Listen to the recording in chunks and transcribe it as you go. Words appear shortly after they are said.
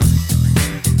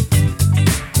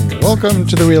Welcome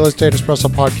to the Real Estate Espresso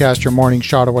Podcast, your morning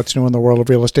shot of what's new in the world of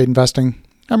real estate investing.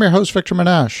 I'm your host, Victor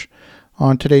Menashe.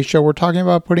 On today's show, we're talking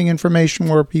about putting information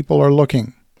where people are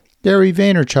looking. Gary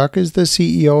Vaynerchuk is the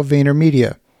CEO of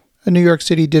VaynerMedia, a New York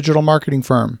City digital marketing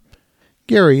firm.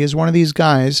 Gary is one of these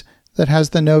guys that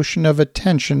has the notion of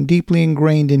attention deeply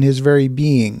ingrained in his very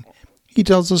being. He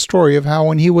tells the story of how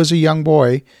when he was a young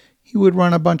boy, he would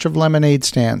run a bunch of lemonade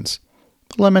stands.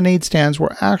 The lemonade stands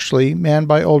were actually manned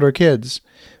by older kids,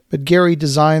 but Gary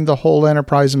designed the whole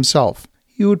enterprise himself.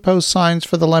 He would post signs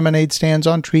for the lemonade stands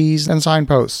on trees and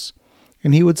signposts,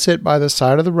 and he would sit by the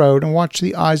side of the road and watch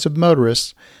the eyes of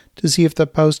motorists to see if the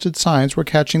posted signs were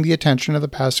catching the attention of the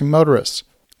passing motorists.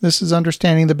 This is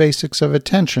understanding the basics of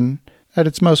attention at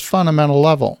its most fundamental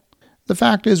level. The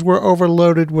fact is we're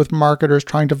overloaded with marketers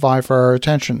trying to vie for our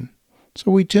attention, so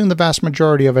we tune the vast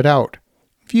majority of it out.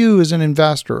 If you as an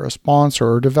investor, a sponsor,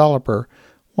 or developer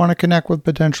want to connect with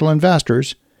potential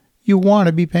investors, you want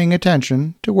to be paying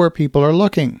attention to where people are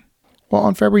looking. Well,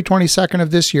 on February 22nd of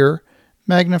this year,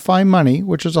 Magnify Money,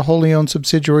 which is a wholly owned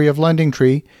subsidiary of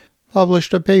LendingTree,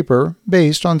 published a paper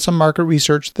based on some market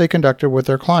research they conducted with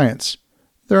their clients.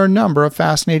 There are a number of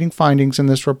fascinating findings in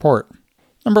this report.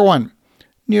 Number 1,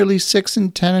 nearly 6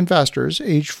 in 10 investors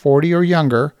aged 40 or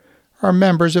younger are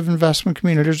members of investment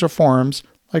communities or forums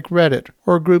like Reddit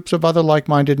or groups of other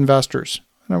like-minded investors.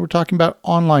 And we're talking about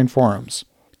online forums.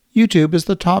 YouTube is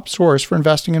the top source for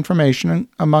investing information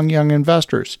among young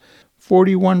investors.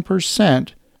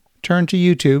 41% turned to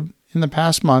YouTube in the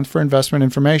past month for investment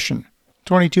information.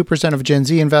 22% of Gen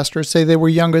Z investors say they were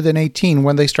younger than 18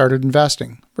 when they started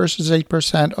investing, versus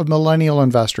 8% of millennial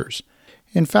investors.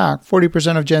 In fact,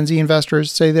 40% of Gen Z investors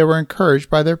say they were encouraged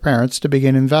by their parents to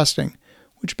begin investing,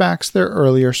 which backs their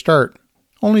earlier start.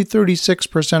 Only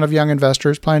 36% of young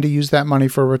investors plan to use that money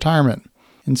for retirement.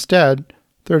 Instead,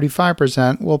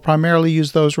 35% will primarily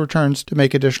use those returns to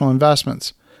make additional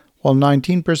investments, while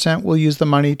 19% will use the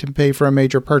money to pay for a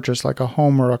major purchase like a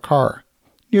home or a car.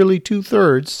 Nearly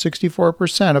two-thirds,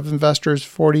 64% of investors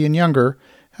 40 and younger,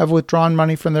 have withdrawn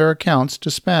money from their accounts to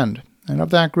spend. And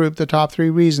of that group, the top 3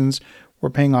 reasons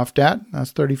were paying off debt,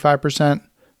 that's 35%,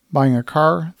 buying a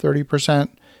car, 30%,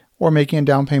 or making a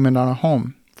down payment on a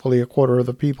home, fully a quarter of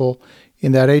the people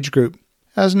in that age group.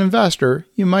 As an investor,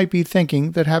 you might be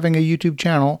thinking that having a YouTube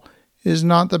channel is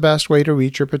not the best way to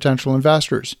reach your potential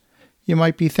investors. You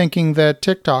might be thinking that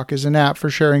TikTok is an app for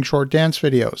sharing short dance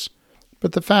videos.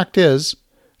 But the fact is,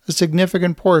 a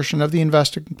significant portion of the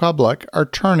investing public are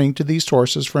turning to these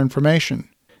sources for information.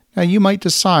 Now, you might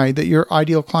decide that your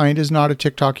ideal client is not a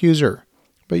TikTok user,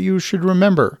 but you should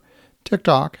remember,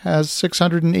 TikTok has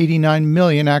 689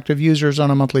 million active users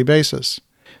on a monthly basis.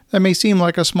 That may seem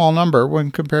like a small number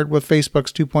when compared with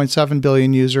Facebook's 2.7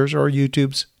 billion users or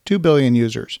YouTube's 2 billion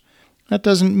users. That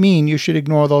doesn't mean you should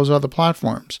ignore those other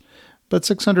platforms, but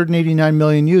 689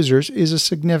 million users is a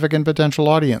significant potential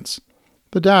audience.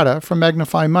 The data from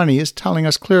Magnify Money is telling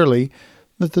us clearly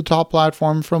that the top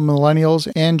platform for millennials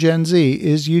and Gen Z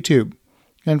is YouTube.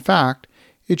 In fact,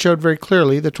 it showed very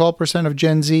clearly that 12% of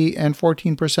Gen Z and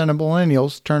 14% of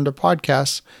millennials turn to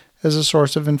podcasts as a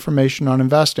source of information on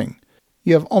investing.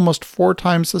 You have almost 4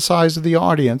 times the size of the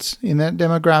audience in that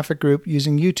demographic group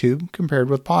using YouTube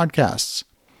compared with podcasts.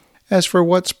 As for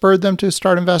what spurred them to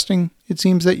start investing, it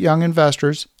seems that young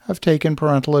investors have taken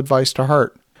parental advice to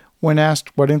heart. When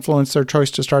asked what influenced their choice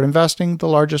to start investing, the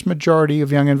largest majority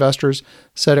of young investors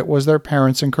said it was their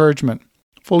parents' encouragement.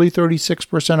 Fully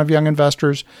 36% of young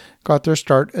investors got their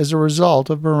start as a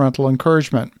result of parental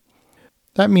encouragement.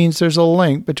 That means there's a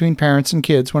link between parents and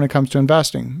kids when it comes to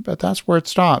investing, but that's where it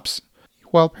stops.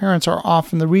 While parents are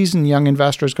often the reason young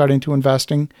investors got into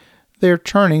investing, they are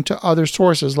turning to other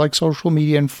sources like social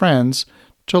media and friends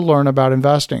to learn about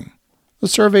investing. The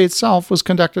survey itself was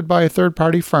conducted by a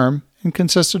third-party firm and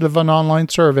consisted of an online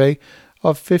survey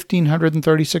of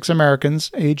 1,536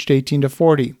 Americans aged 18 to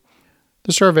 40.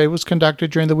 The survey was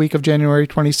conducted during the week of January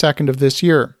 22nd of this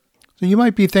year. So you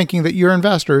might be thinking that your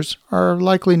investors are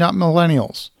likely not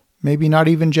millennials, maybe not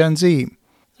even Gen Z.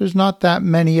 There's not that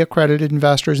many accredited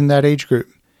investors in that age group.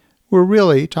 We're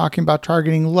really talking about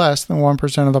targeting less than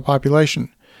 1% of the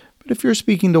population. But if you're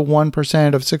speaking to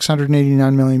 1% of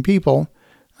 689 million people,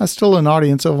 that's still an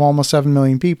audience of almost 7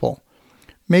 million people.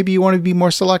 Maybe you want to be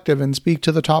more selective and speak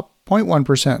to the top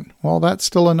 0.1%. Well, that's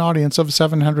still an audience of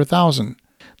 700,000.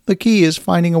 The key is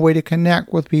finding a way to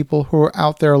connect with people who are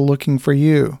out there looking for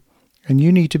you, and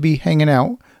you need to be hanging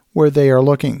out where they are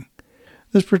looking.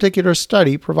 This particular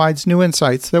study provides new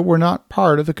insights that were not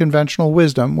part of the conventional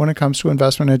wisdom when it comes to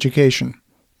investment education.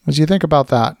 As you think about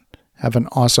that, have an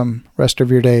awesome rest of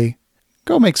your day.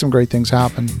 Go make some great things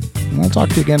happen. And I'll talk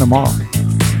to you again tomorrow.